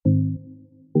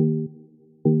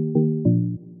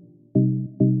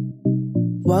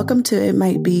Welcome to It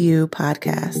Might Be You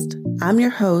podcast. I'm your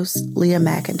host, Leah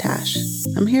McIntosh.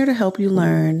 I'm here to help you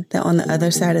learn that on the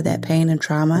other side of that pain and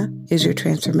trauma is your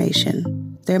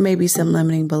transformation. There may be some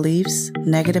limiting beliefs,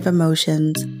 negative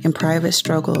emotions, and private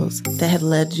struggles that have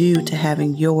led you to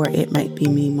having your It Might Be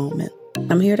Me moment.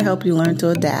 I'm here to help you learn to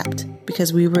adapt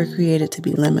because we were created to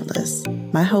be limitless.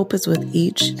 My hope is with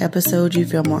each episode you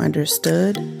feel more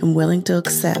understood and willing to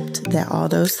accept that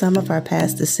although some of our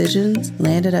past decisions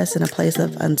landed us in a place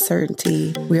of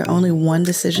uncertainty, we are only one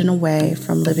decision away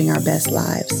from living our best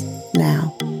lives.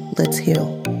 Now, let's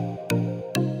heal.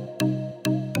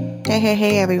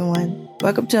 Hey, everyone.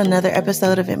 Welcome to another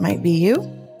episode of It Might Be You.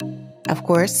 Of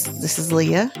course, this is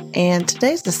Leah, and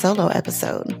today's the solo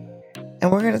episode.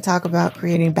 And we're going to talk about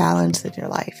creating balance in your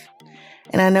life.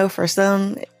 And I know for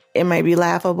some, it might be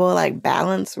laughable, like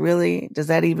balance, really, does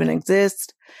that even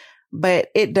exist? But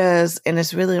it does, and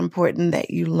it's really important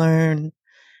that you learn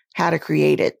how to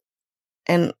create it.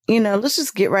 And, let's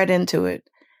just get right into it.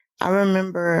 I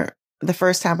remember the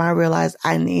first time I realized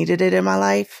I needed it in my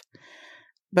life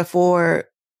before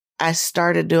I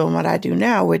started doing what I do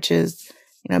now, which is,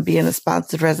 being a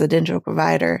sponsored residential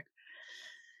provider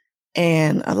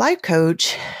and a life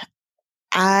coach.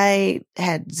 I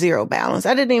had zero balance.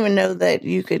 I didn't even know that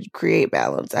you could create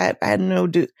balance. I had no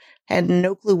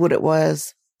clue what it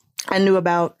was. I knew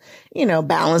about,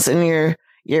 balancing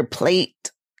your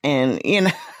plate and,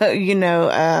 trying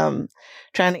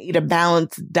to eat a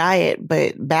balanced diet,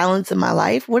 but balance in my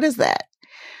life, what is that?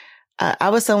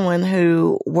 I was someone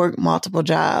who worked multiple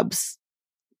jobs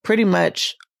pretty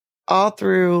much all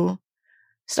through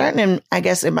starting in my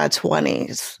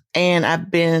 20s. And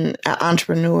I've been an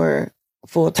entrepreneur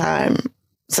full time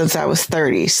since I was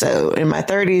 30. So in my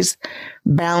 30s,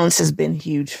 balance has been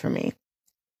huge for me.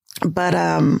 But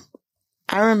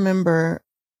I remember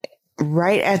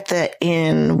right at the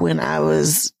end when I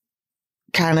was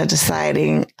kind of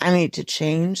deciding I need to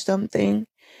change something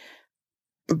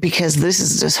because this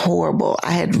is just horrible.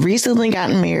 I had recently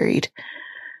gotten married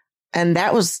and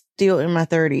that was still in my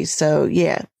 30s. So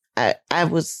yeah, I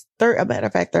was, a matter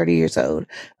of fact, 30 years old.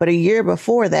 But a year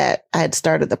before that, I had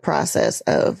started the process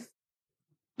of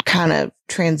kind of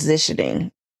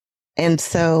transitioning. And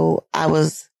so I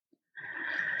was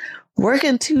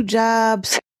working two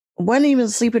jobs, wasn't even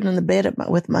sleeping in the bed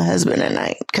with my husband at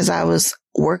night because I was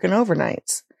working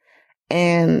overnights.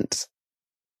 And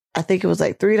I think it was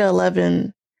like 3 to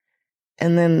 11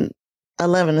 and then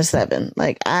 11 to 7.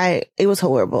 It was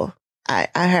horrible. I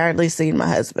hardly seen my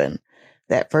husband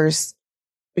that first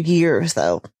year or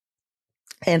so.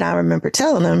 And I remember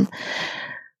telling him,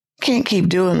 can't keep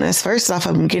doing this. First off,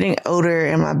 I'm getting older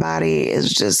and my body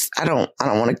is just, I don't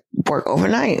want to work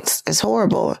overnights. It's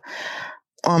horrible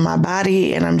on my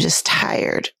body and I'm just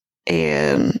tired.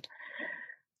 And,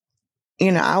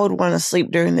 I would want to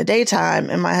sleep during the daytime.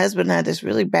 And my husband had this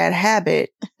really bad habit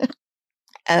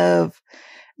of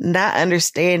not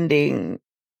understanding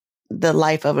the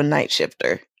life of a night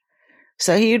shifter.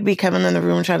 So he would be coming in the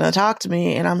room trying to talk to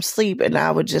me and I'm asleep and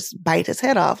I would just bite his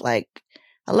head off like,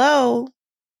 hello,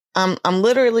 I'm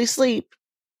literally asleep.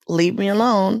 Leave me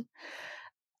alone.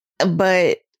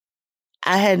 But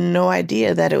I had no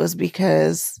idea that it was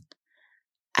because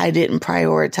I didn't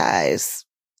prioritize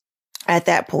at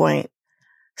that point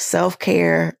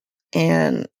self-care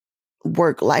and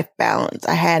work-life balance.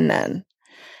 I had none.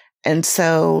 And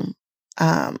so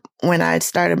when I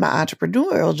started my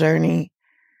entrepreneurial journey,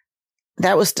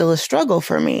 that was still a struggle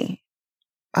for me.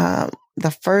 About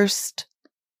the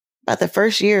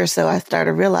first year or so, I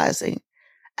started realizing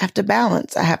I have to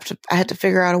balance. I had to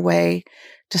figure out a way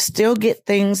to still get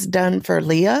things done for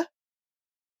Leah,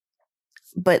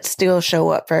 but still show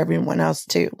up for everyone else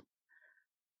too.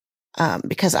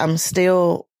 Because I'm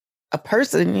still a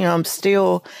person, I'm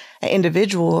still an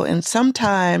individual. And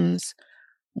sometimes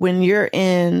when you're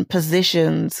in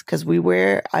positions, because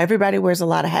everybody wears a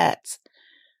lot of hats.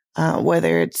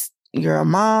 Whether it's you're a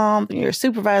mom, you're a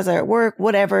supervisor at work,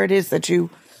 whatever it is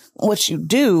what you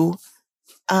do,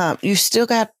 you still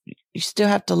have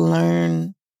to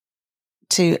learn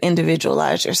to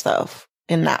individualize yourself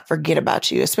and not forget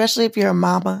about you, especially if you're a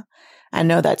mama. I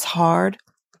know that's hard,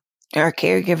 or a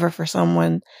caregiver for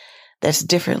someone that's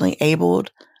differently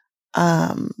abled.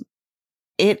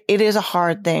 It is a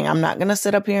hard thing. I'm not going to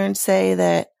sit up here and say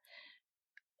that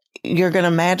you're going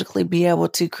to magically be able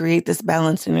to create this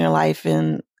balance in your life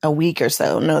in a week or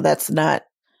so. No, that's not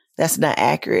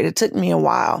accurate. It took me a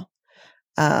while.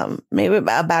 Maybe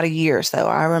about a year or so.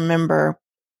 I remember,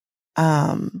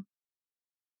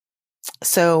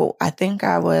 so I think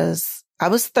I was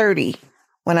 30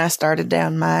 when I started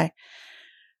down my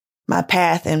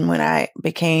path and when I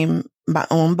became my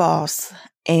own boss.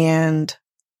 And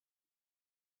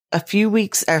a few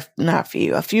months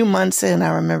in, I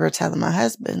remember telling my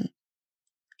husband,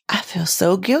 I feel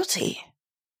so guilty.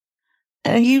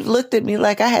 And he looked at me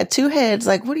like I had two heads.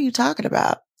 Like, what are you talking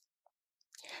about?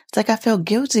 It's like, I feel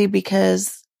guilty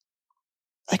because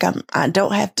like I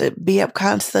don't have to be up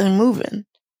constantly moving.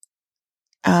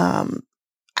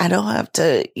 I don't have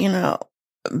to,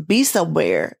 be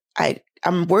somewhere.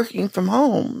 I'm working from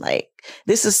home. Like,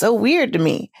 this is so weird to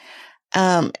me.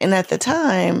 And at the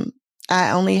time,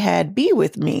 I only had B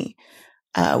with me,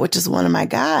 which is one of my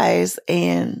guys.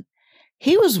 And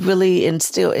he was really and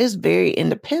still is very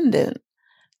independent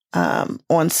on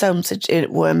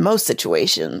in most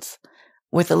situations.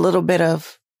 With a little bit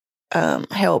of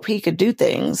help, he could do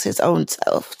things his own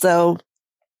self. So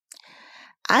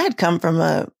I had come from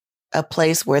a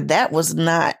place where that was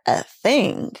not a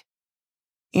thing.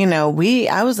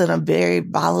 I was in a very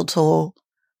volatile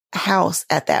house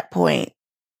at that point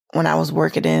when I was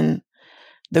working in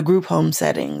the group home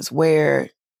settings where,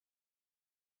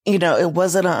 it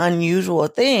wasn't an unusual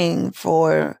thing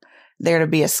for there to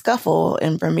be a scuffle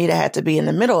and for me to have to be in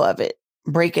the middle of it,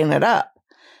 breaking it up.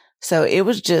 So it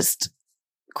was just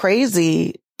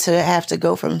crazy to have to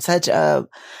go from such a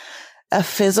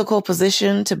physical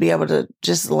position to be able to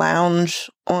just lounge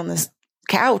on this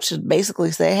couch and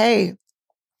basically say, hey,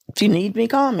 if you need me,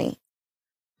 call me.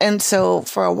 And so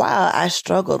for a while, I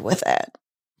struggled with that,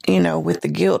 with the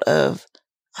guilt of,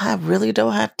 I really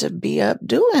don't have to be up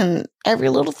doing every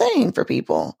little thing for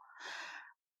people.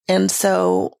 And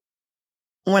so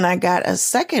when I got a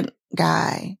second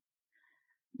guy,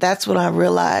 that's when I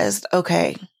realized,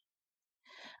 okay,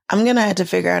 I'm going to have to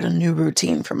figure out a new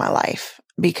routine for my life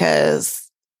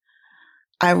because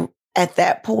at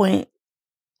that point,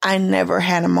 I never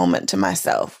had a moment to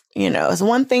myself. It's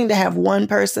one thing to have one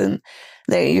person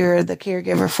that you're the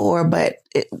caregiver for, but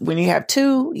when you have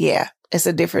two, yeah, it's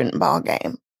a different ball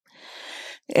game.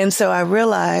 And so I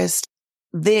realized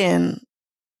then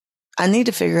I need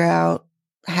to figure out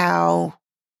how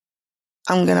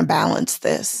I'm going to balance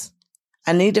this.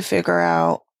 I need to figure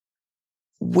out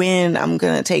when I'm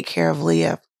going to take care of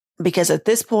Leah, because at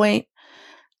this point,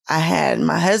 I had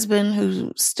my husband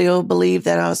who still believed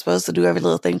that I was supposed to do every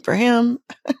little thing for him,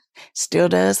 still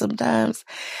does sometimes.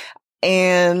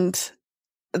 And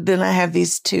then I have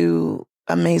these two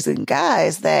amazing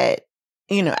guys that,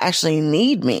 actually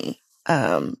need me.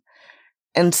 And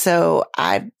so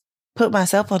I put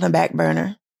myself on the back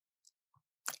burner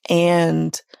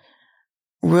and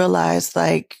realized,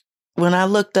 like, when I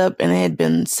looked up and it had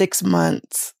been 6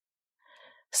 months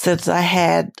since I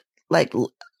had like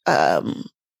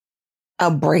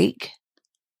a break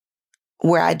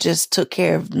where I just took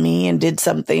care of me and did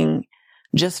something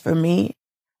just for me,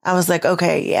 I was like,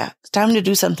 okay, yeah, it's time to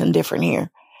do something different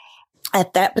here.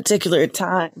 At that particular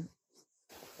time,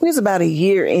 it was about a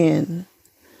year in,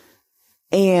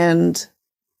 and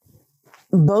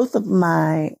both of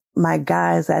my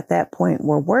guys at that point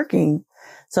were working.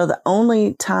 So the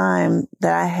only time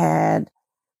that I had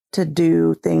to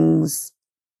do things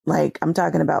like, I'm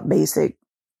talking about basic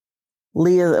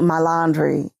Leah, my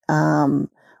laundry,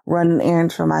 running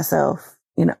errands for myself,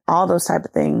 all those type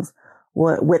of things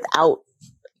without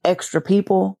extra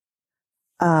people,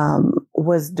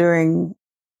 was during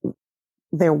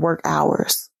their work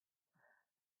hours.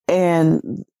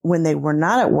 And when they were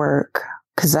not at work,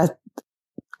 because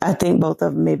I think both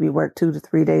of them maybe worked 2 to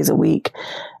 3 days a week,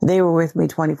 they were with me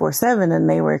 24/7 and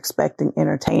they were expecting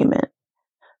entertainment.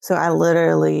 So I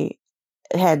literally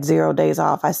had 0 days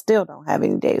off. I still don't have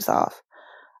any days off.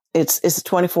 It's a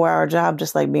 24-hour job,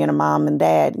 just like being a mom and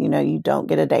dad. You don't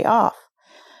get a day off.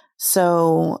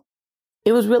 So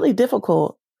it was really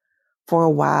difficult for a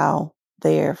while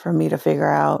there for me to figure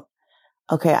out,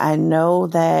 okay, I know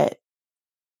that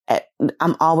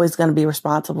I'm always going to be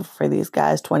responsible for these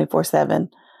guys 24/7.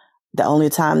 The only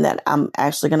time that I'm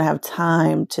actually going to have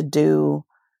time to do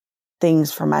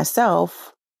things for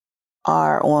myself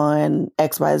are on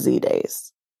XYZ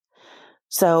days.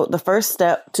 So the first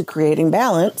step to creating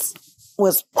balance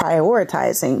was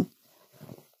prioritizing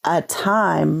a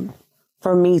time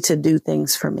for me to do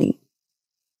things for me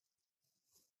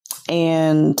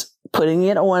and putting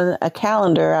it on a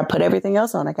calendar. I put everything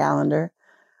else on a calendar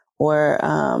or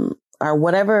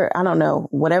whatever. I don't know,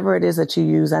 whatever it is that you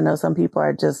use. I know some people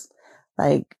are just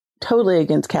like totally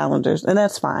against calendars, and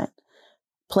that's fine.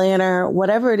 Planner,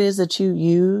 whatever it is that you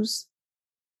use,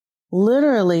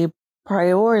 literally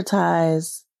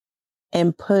prioritize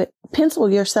and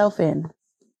pencil yourself in.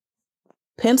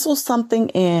 Pencil something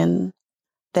in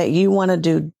that you want to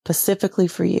do specifically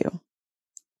for you.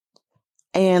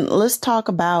 And let's talk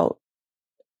about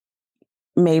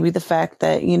maybe the fact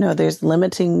that, there's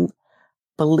limiting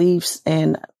beliefs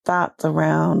and thoughts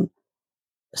around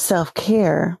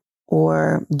self-care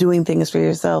or doing things for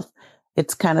yourself.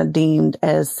 It's kind of deemed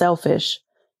as selfish.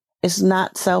 It's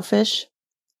not selfish.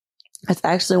 It's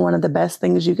actually one of the best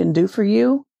things you can do for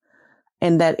you.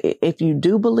 And that if you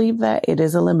do believe that, it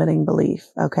is a limiting belief.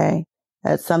 Okay.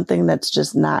 That's something that's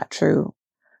just not true.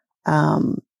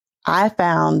 I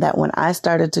found that when I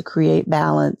started to create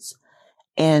balance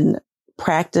and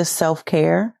practice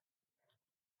self-care,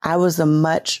 I was a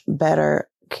much better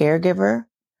caregiver,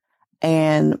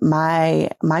 and my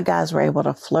guys were able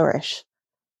to flourish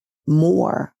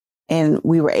more, and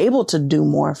we were able to do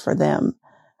more for them,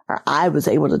 or I was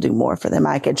able to do more for them.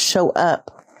 I could show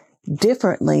up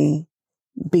differently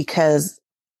because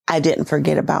I didn't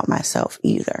forget about myself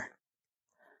either.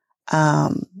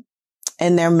 And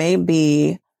there may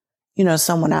be,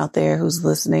 someone out there who's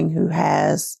listening who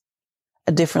has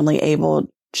a differently abled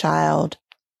child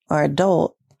or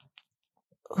adult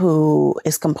who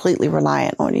is completely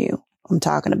reliant on you. I'm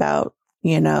talking about,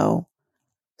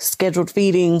 scheduled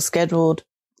feeding, scheduled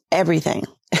everything.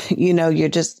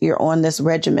 You're on this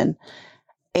regimen.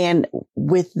 And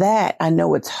with that, I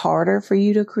know it's harder for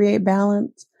you to create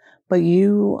balance, but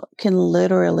you can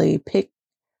literally pick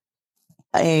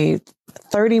a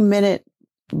 30-minute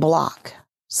block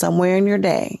somewhere in your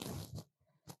day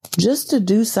just to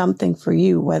do something for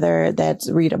you, whether that's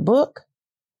read a book,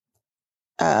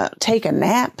 take a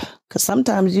nap, because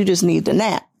sometimes you just need the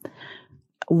nap.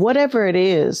 Whatever it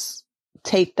is,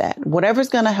 take that. Whatever's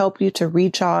going to help you to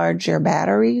recharge your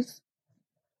batteries,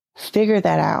 figure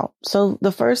that out. So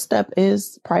the first step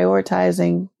is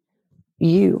prioritizing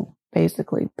you,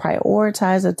 basically.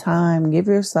 Prioritize a time. Give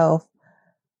yourself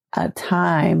a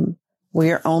time where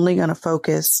you're only going to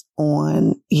focus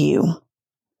on you.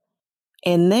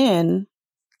 And then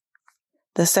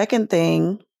the second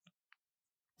thing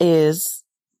is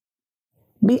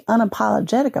be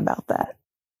unapologetic about that.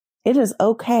 It is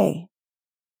okay.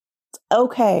 It's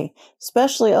okay.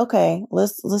 Especially, okay,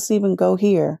 let's even go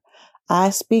here. I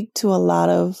speak to a lot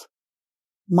of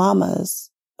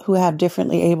mamas who have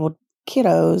differently abled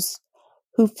kiddos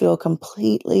who feel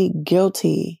completely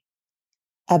guilty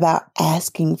about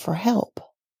asking for help.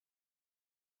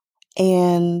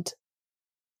 And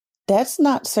that's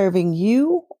not serving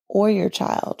you or your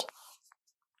child.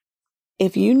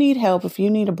 If you need help, if you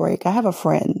need a break, I have a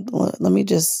friend. Let me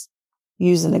just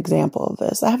use an example of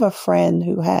this. I have a friend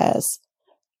who has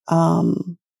a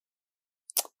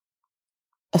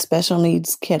special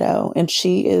needs kiddo, and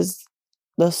she is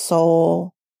the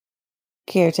sole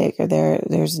caretaker.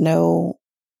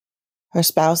 Her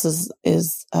spouse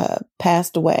is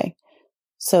passed away.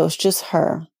 So it's just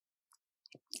her.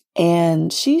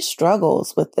 And she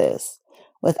struggles with this,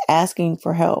 with asking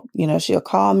for help. She'll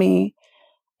call me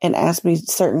and ask me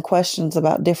certain questions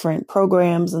about different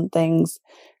programs and things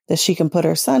that she can put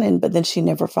her son in, but then she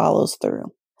never follows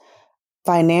through.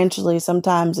 Financially,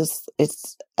 sometimes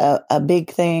it's a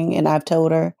big thing. And I've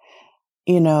told her,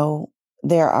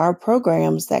 there are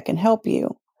programs that can help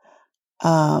you.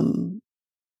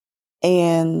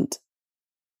 And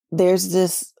there's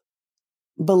this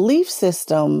belief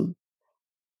system,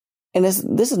 and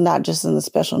this is not just in the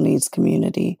special needs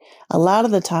community. A lot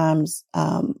of the times,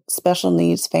 special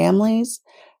needs families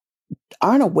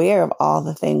aren't aware of all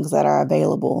the things that are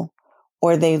available,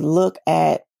 or they look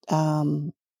at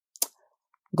going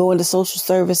to social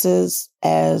services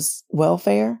as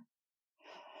welfare.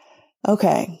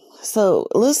 Okay, so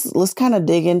let's kind of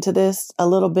dig into this a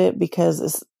little bit, because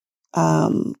it's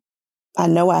I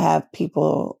know I have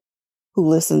people who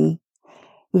listen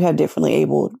who have differently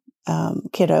abled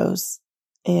kiddos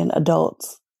and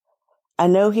adults. I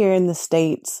know here in the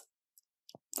States,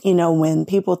 when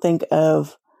people think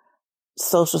of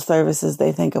social services,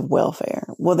 they think of welfare.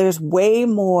 Well, there's way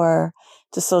more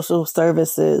to social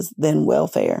services than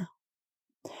welfare.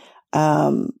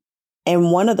 And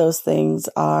one of those things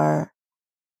are,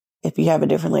 if you have a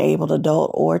differently abled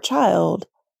adult or child,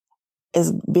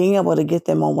 is being able to get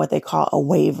them on what they call a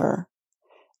waiver.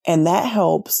 And that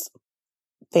helps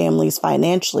families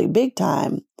financially big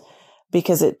time,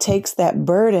 because it takes that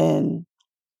burden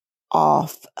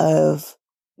off of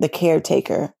the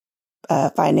caretaker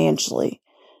financially.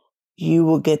 You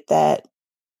will get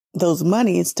those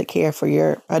monies to care for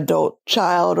your adult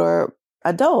child or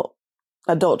adult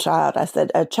child. I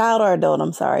said a child or adult.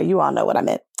 I'm sorry. You all know what I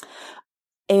meant.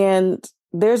 And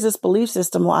there's this belief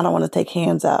system. Well, I don't want to take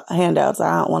handouts.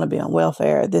 I don't want to be on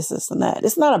welfare. This and that.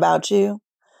 It's not about you.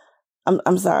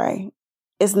 I'm sorry.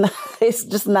 It's not. It's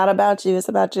just not about you. It's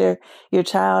about your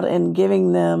child and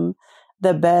giving them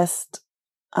the best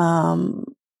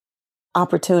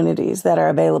opportunities that are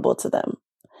available to them.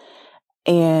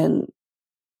 And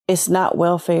it's not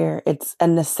welfare. It's a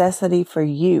necessity for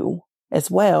you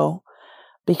as well.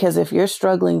 Because if you're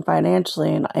struggling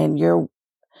financially and you're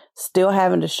still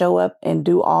having to show up and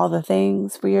do all the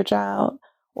things for your child,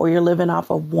 or you're living off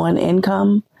of one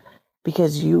income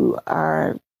because you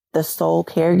are the sole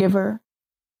caregiver,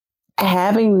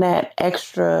 having that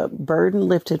extra burden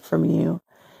lifted from you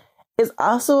is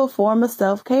also a form of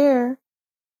self-care.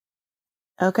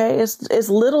 Okay. It's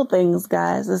little things,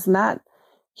 guys. It's not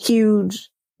huge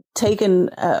taking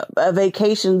a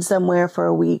vacation somewhere for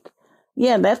a week.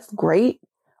 Yeah, that's great.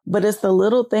 But it's the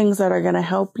little things that are going to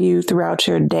help you throughout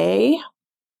your day.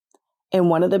 And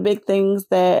one of the big things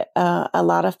that a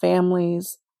lot of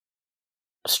families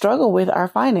struggle with are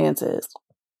finances.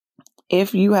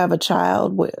 If you have a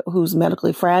child who's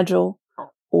medically fragile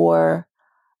or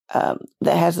that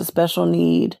has a special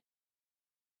need,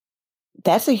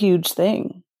 that's a huge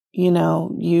thing. You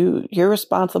know, you're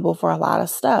responsible for a lot of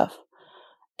stuff.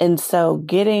 And so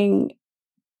getting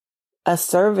a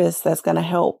service that's going to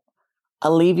help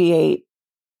alleviate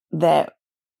that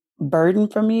burden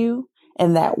from you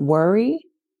and that worry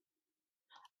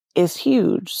is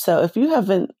huge. So if you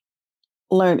haven't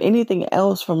learned anything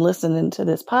else from listening to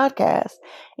this podcast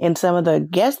and some of the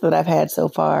guests that I've had so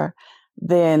far,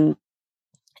 then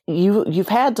you've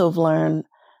had to have learned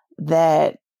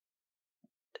that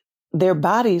their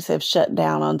bodies have shut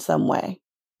down on some way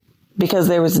because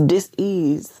there was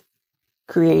dis-ease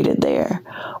created there.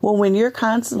 Well, when you're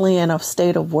constantly in a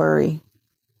state of worry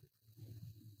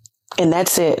and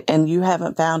that's it, and you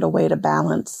haven't found a way to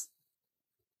balance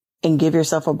and give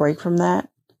yourself a break from that,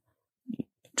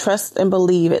 trust and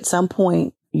believe at some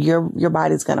point your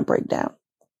body's going to break down.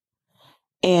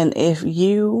 And if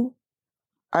you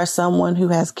are someone who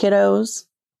has kiddos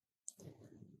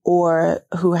or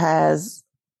who has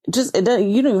you don't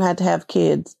even have to have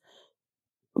kids.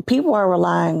 People are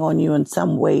relying on you in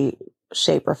some way,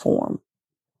 shape, or form.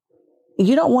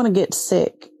 You don't want to get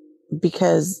sick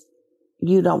because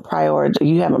you haven't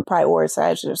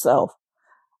prioritized yourself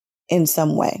in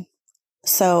some way.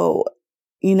 So,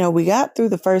 we got through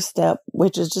the first step,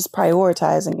 which is just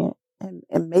prioritizing it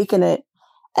and making it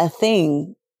a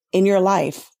thing in your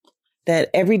life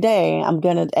that every day I'm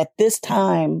going to, at this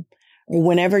time,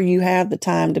 whenever you have the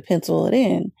time to pencil it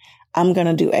in, I'm going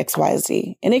to do X, Y,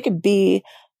 Z. And it could be,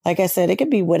 like I said, it could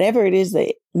be whatever it is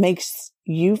that makes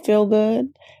you feel good,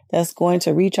 that's going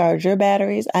to recharge your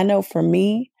batteries. I know for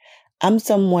me, I'm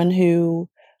someone who,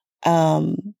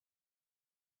 in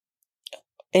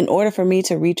order for me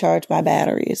to recharge my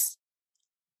batteries,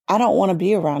 I don't want to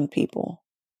be around people.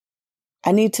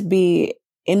 I need to be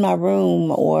in my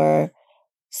room or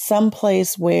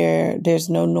someplace where there's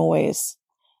no noise,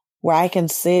 where I can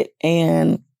sit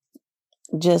and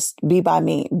just be by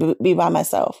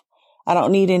myself. I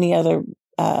don't need any other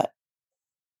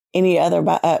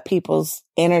people's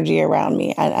energy around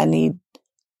me. I need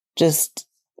just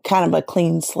kind of a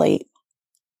clean slate.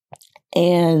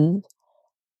 And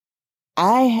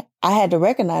I had to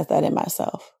recognize that in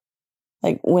myself.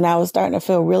 Like when I was starting to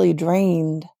feel really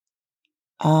drained.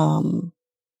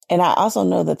 And I also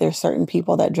know that there's certain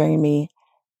people that drain me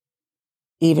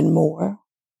even more.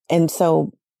 And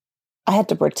so I had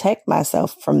to protect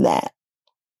myself from that.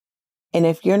 And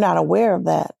if you're not aware of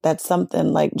that, that's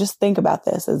something like, just think about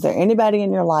this. Is there anybody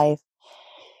in your life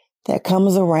that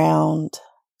comes around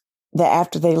that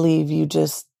after they leave, you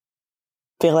just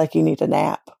feel like you need a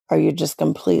nap, or you're just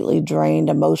completely drained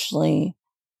emotionally,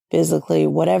 physically,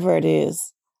 whatever it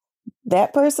is?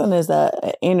 That person is an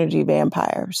energy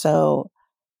vampire. So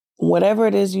whatever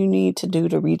it is you need to do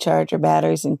to recharge your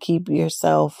batteries and keep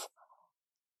yourself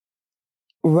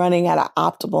running at an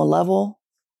optimal level,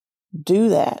 do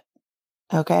that.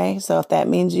 Okay. So if that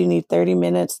means you need 30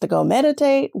 minutes to go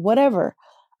meditate, whatever,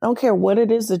 I don't care what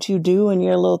it is that you do in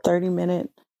your little 30-minute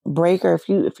break, or if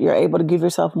you're able to give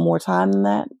yourself more time than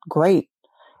that, great.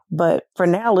 But for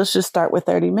now, let's just start with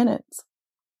 30 minutes.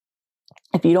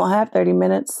 If you don't have 30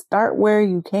 minutes, start where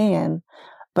you can,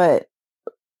 but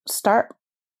start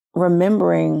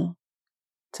remembering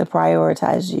to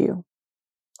prioritize you.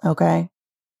 Okay.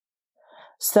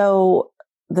 So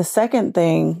the second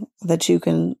thing that you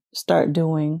can start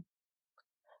doing,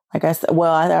 like I said,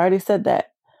 well, I already said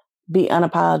that, be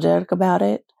unapologetic about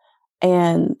it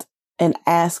and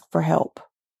ask for help.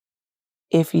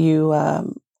 If you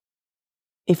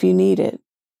need it,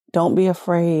 don't be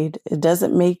afraid. It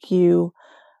doesn't make you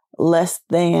less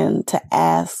than to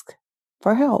ask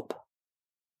for help.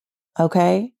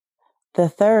 Okay. The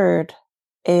third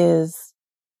is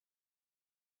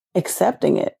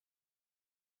accepting it.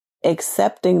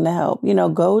 accepting the help.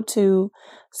 Go to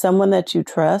someone that you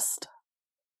trust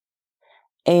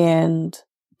and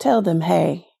tell them,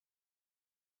 hey,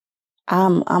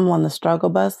 I'm on the struggle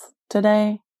bus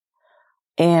today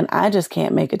and I just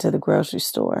can't make it to the grocery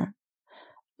store.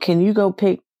 Can you go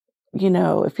pick,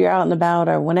 if you're out and about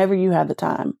or whenever you have the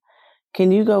time,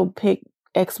 can you go pick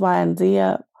X, Y, and Z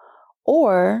up?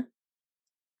 Or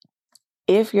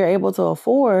if you're able to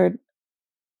afford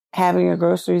having your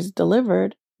groceries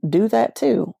delivered, do that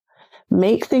too.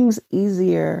 Make things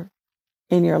easier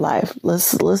in your life.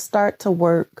 Let's start to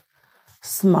work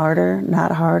smarter,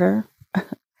 not harder.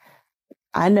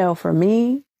 I know for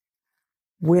me,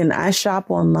 when I shop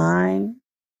online,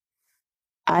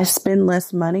 I spend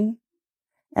less money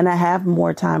and I have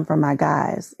more time for my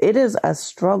guys. It is a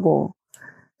struggle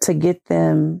to get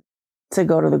them to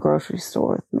go to the grocery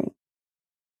store with me.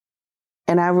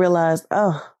 And I realized,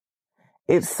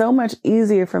 it's so much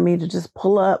easier for me to just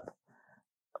pull up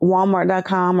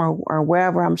Walmart.com or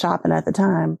wherever I'm shopping at the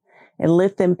time and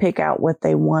let them pick out what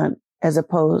they want as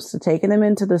opposed to taking them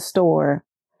into the store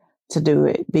to do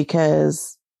it.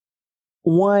 Because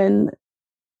one,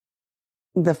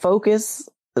 the focus,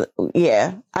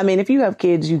 if you have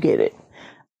kids, you get it,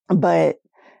 but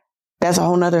that's a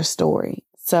whole nother story.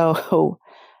 So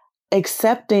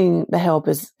accepting the help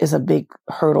is a big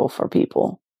hurdle for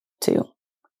people to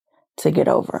get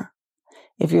over.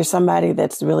 If you're somebody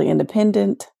that's really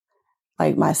independent,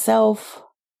 like myself,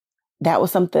 that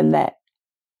was something that,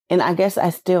 and I guess I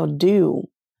still do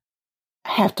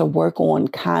have to work on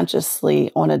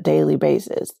consciously on a daily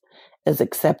basis, is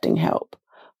accepting help.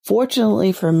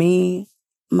 Fortunately for me,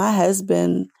 my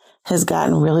husband has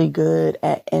gotten really good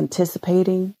at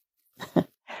anticipating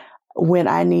when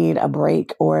I need a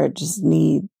break or just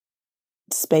need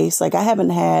space. Like I haven't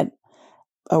had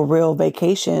a real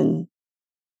vacation,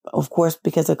 of course,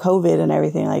 because of COVID and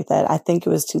everything like that. I think it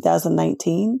was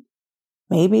 2019,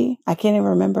 maybe. I can't even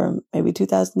remember. Maybe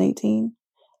 2018.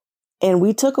 And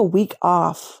we took a week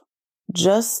off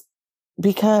just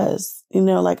because,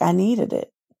 I needed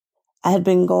it. I had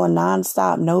been going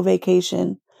nonstop, no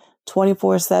vacation,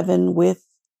 24/7 with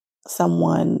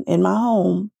someone in my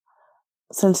home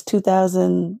since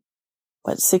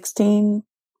 2016,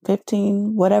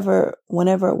 15,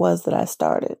 whenever it was that I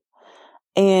started.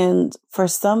 And for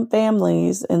some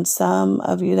families and some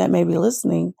of you that may be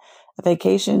listening, a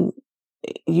vacation,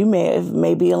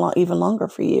 may be even longer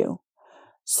for you.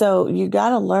 So you got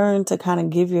to learn to kind of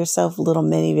give yourself little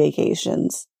mini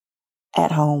vacations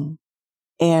at home.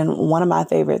 And one of my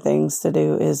favorite things to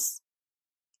do is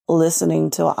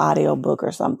listening to an audiobook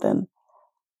or something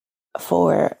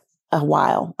for a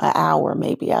while, an hour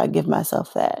maybe. I give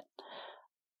myself that.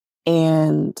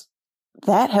 And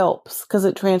that helps because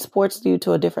it transports you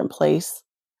to a different place.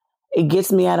 It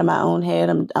gets me out of my own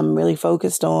head. I'm really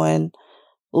focused on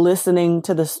listening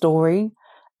to the story.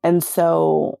 And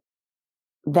so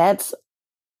that's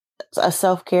a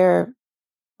self-care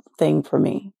thing for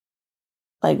me.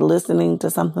 Like listening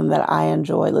to something that I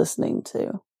enjoy listening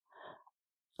to.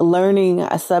 Learning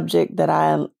a subject that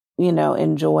I,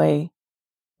 enjoy,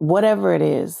 whatever it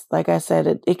is. Like I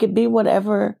said, it could be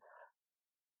whatever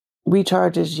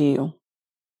recharges you.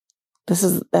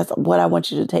 That's what I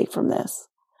want you to take from this.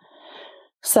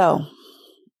 So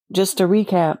just to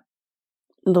recap,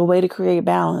 the way to create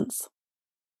balance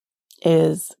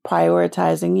is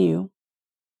prioritizing you,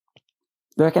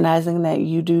 recognizing that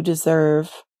you do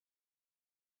deserve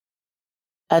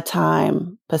a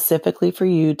time specifically for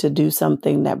you to do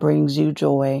something that brings you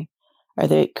joy or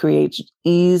that creates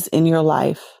ease in your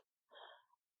life.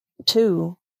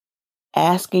 2,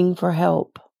 asking for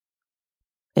help.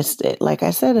 Like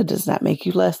I said, it does not make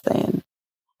you less than.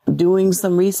 Doing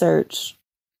some research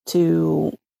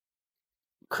to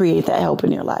create that help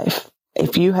in your life.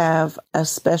 If you have a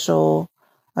special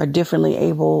or differently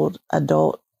abled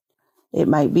adult, it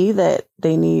might be that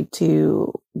they need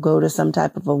to go to some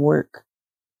type of a work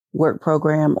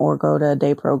program or go to a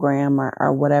day program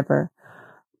or whatever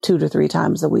 2 to 3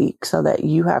 times a week so that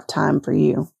you have time for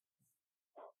you.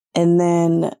 And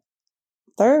then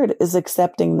 3rd is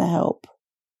accepting the help.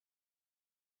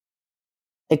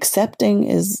 Accepting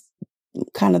is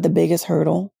kind of the biggest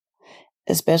hurdle,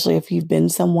 especially if you've been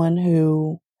someone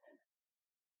who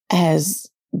has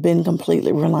been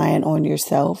completely reliant on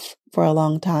yourself for a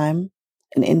long time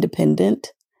and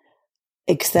independent.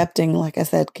 Accepting, like I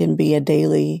said, can be a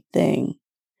daily thing.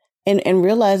 And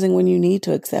realizing when you need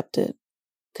to accept it.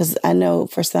 Because I know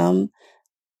for some,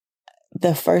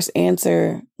 the first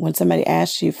answer when somebody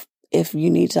asks you if you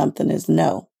need something is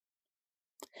no.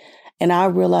 And I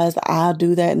realize I'll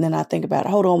do that and then I think about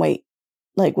it. Hold on, wait.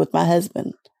 Like with my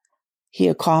husband,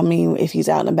 He'll call me if he's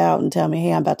out and about and tell me,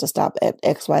 hey, I'm about to stop at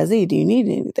XYZ. Do you need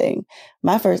anything?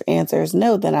 My first answer is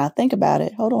no. Then I think about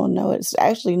it. Hold on. No, it's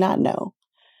actually not no.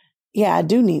 Yeah, I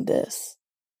do need this.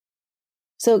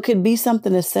 So it could be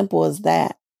something as simple as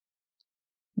that.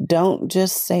 Don't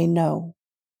just say no.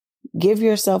 Give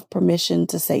yourself permission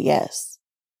to say yes.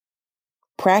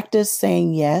 Practice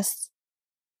saying yes.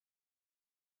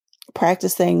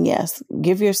 Practice saying yes.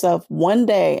 Give yourself one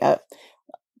day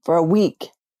for a week.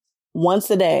 Once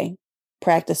a day,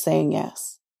 practice saying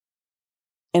yes.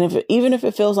 And even if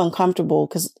it feels uncomfortable,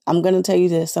 because I'm going to tell you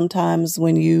this, sometimes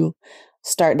when you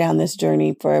start down this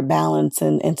journey for balance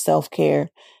and self-care,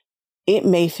 it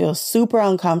may feel super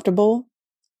uncomfortable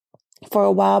for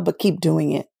a while, but keep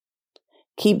doing it.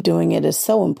 Keep doing it. It's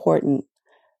so important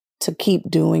to keep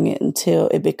doing it until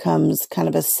it becomes kind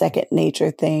of a second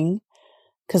nature thing.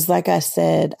 Because like I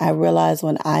said, I realized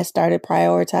when I started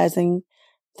prioritizing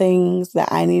things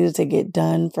that I needed to get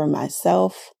done for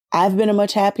myself, I've been a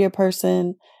much happier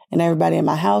person, and everybody in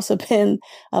my house have been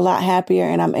a lot happier,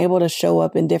 and I'm able to show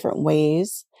up in different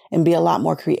ways and be a lot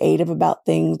more creative about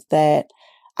things that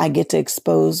I get to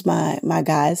expose my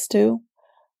guys to,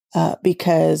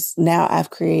 because now I've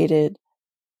created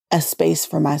a space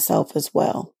for myself as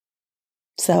well.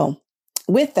 So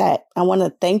with that, I want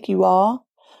to thank you all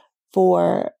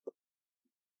for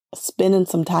spending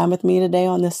some time with me today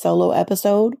on this solo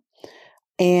episode.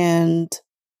 And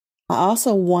I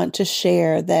also want to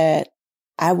share that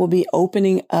I will be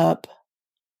opening up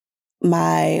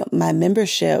my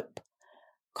membership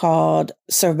called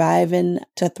Surviving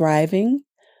to Thriving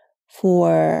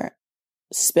for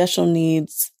special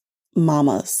needs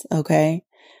mamas, okay?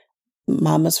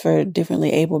 Mamas for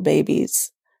differently able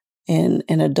babies and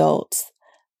adults.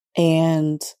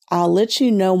 And I'll let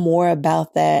you know more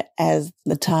about that as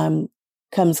the time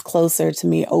comes closer to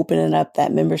me opening up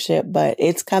that membership, but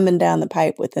it's coming down the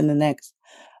pipe within the next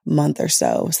month or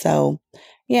so. So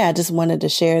yeah, I just wanted to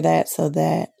share that so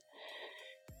that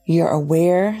you're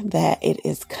aware that it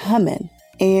is coming.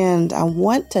 And I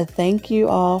want to thank you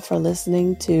all for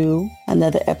listening to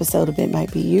another episode of It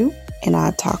Might Be You, and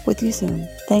I'll talk with you soon.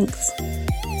 Thanks.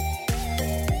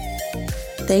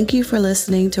 Thank you for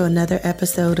listening to another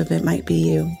episode of It Might Be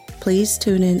You. Please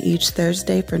tune in each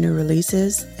Thursday for new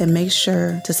releases and make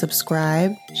sure to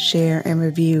subscribe, share, and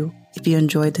review if you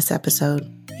enjoyed this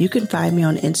episode. You can find me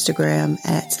on Instagram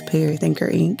at Superior Thinker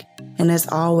Inc. And as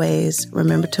always,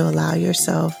 remember to allow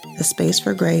yourself the space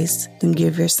for grace and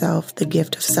give yourself the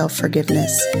gift of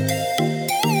self-forgiveness.